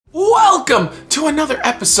welcome to another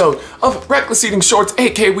episode of Reckless Eating Shorts,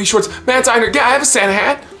 aka Wee Shorts. Matt Diner, yeah, I have a Santa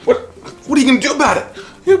hat. What are you gonna do about it?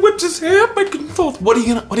 He whipped his hair back and forth. What are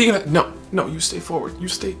you gonna, no, you stay forward. You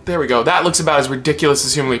stay, there we go. That looks about as ridiculous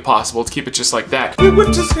as humanly possible. Let's keep it just like that. He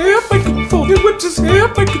whipped his hair back and forth. He whipped his hair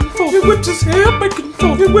back and forth. He whipped his hair back and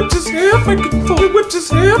forth. He whipped his hair back and forth. He whipped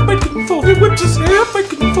his hair back and forth. He whipped his hair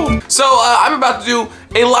back and forth. So, I'm about to do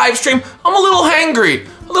a live stream. I'm a little hangry.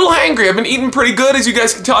 I've been eating pretty good, as you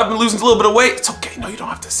guys can tell. I've been losing a little bit of weight. It's okay, no, you don't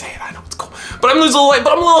have to say it, I know, it's cool. But I'm losing a little weight,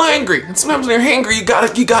 but I'm a little hangry. And sometimes when you're hangry, you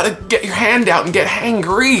gotta get your hand out and get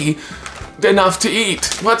hangry enough to eat.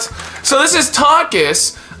 What? So this is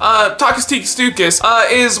Takis. Takis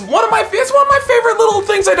is one of my favorite little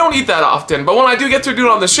things. I don't eat that often, but when I do get to do it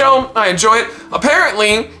on the show, I enjoy it.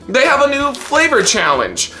 Apparently, they have a new flavor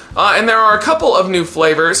challenge, and there are a couple of new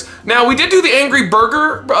flavors. Now, we did do the Angry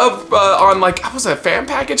Burger on like, was it a fan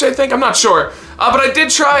package, I think? I'm not sure, but I did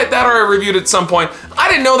try it, that or I reviewed it at some point. I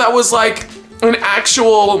didn't know that was like an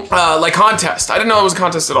actual like contest. I didn't know it was a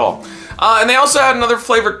contest at all. And they also had another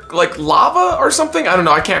flavor, like lava or something. I don't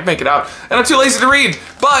know, I can't make it out. And I'm too lazy to read.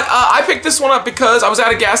 But I picked this one up because I was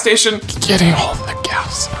at a gas station getting all the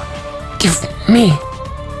gas. Give me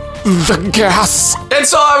the gas. And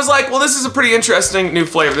so I was like, well, this is a pretty interesting new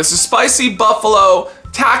flavor. This is spicy buffalo,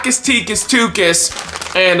 Takis,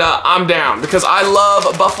 and I'm down because I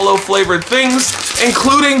love buffalo flavored things,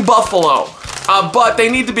 including buffalo. But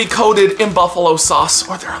they need to be coated in buffalo sauce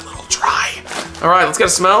or they're a little dry. All right, let's get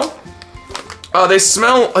a smell. They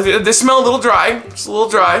smell a little dry, just a little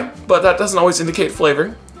dry, but that doesn't always indicate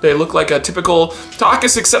flavor. They look like a typical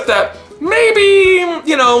Takis, except that maybe,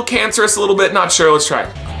 you know, cancerous a little bit, not sure, let's try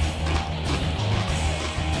it.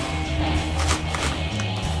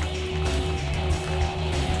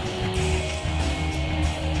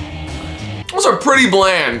 Those are pretty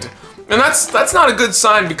bland, and that's not a good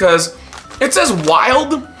sign because it says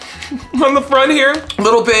wild on the front here. A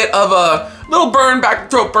little bit of a little burn, back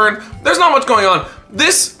throat burn. There's not much going on.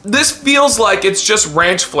 This feels like it's just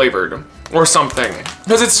ranch flavored or something.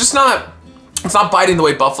 Because it's not biting the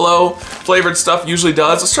way buffalo flavored stuff usually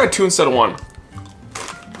does. Let's try 2 instead of 1.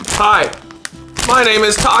 Hi, my name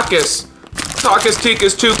is Takis.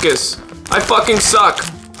 Takis. I fucking suck.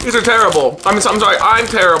 These are terrible. I'm sorry, I'm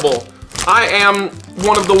terrible. I am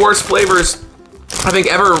one of the worst flavors I think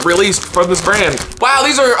ever released from this brand. Wow,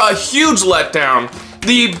 these are a huge letdown.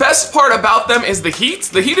 The best part about them is the heat.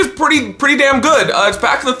 The heat is pretty damn good. It's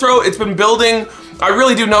back in the throat, it's been building. I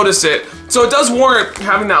really do notice it. So it does warrant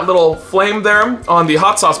having that little flame there on the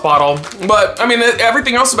hot sauce bottle. But I mean,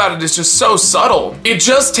 everything else about it is just so subtle. It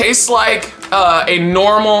just tastes like a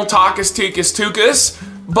normal Takis,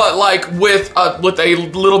 but like with a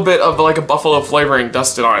little bit of like a buffalo flavoring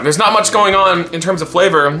dusted on it. There's not much going on in terms of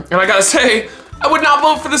flavor. And I gotta say, I would not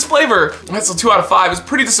vote for this flavor. That's a 2 out of 5. It's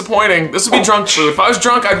pretty disappointing. This would be drunk food. If I was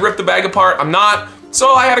drunk, I'd rip the bag apart. I'm not.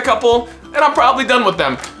 So I had a couple, and I'm probably done with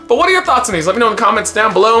them. But what are your thoughts on these? Let me know in the comments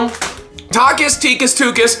down below.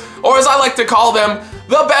 Takis, or as I like to call them,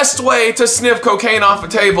 the best way to sniff cocaine off a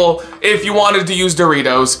table if you wanted to use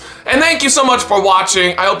Doritos. And thank you so much for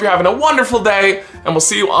watching. I hope you're having a wonderful day, and we'll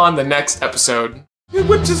see you on the next episode. He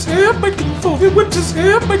whipped his hair back and forth. He whipped his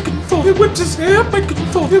hair back and forth. He whipped his hair back and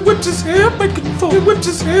forth. He whipped his hair back and forth. He whipped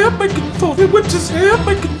his hair back and forth. He whipped his hair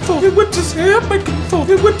back and forth. He whipped his hair back and forth.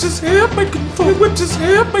 He whipped his hair back and forth. He whipped his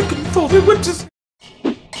hair back and forth. He whipped his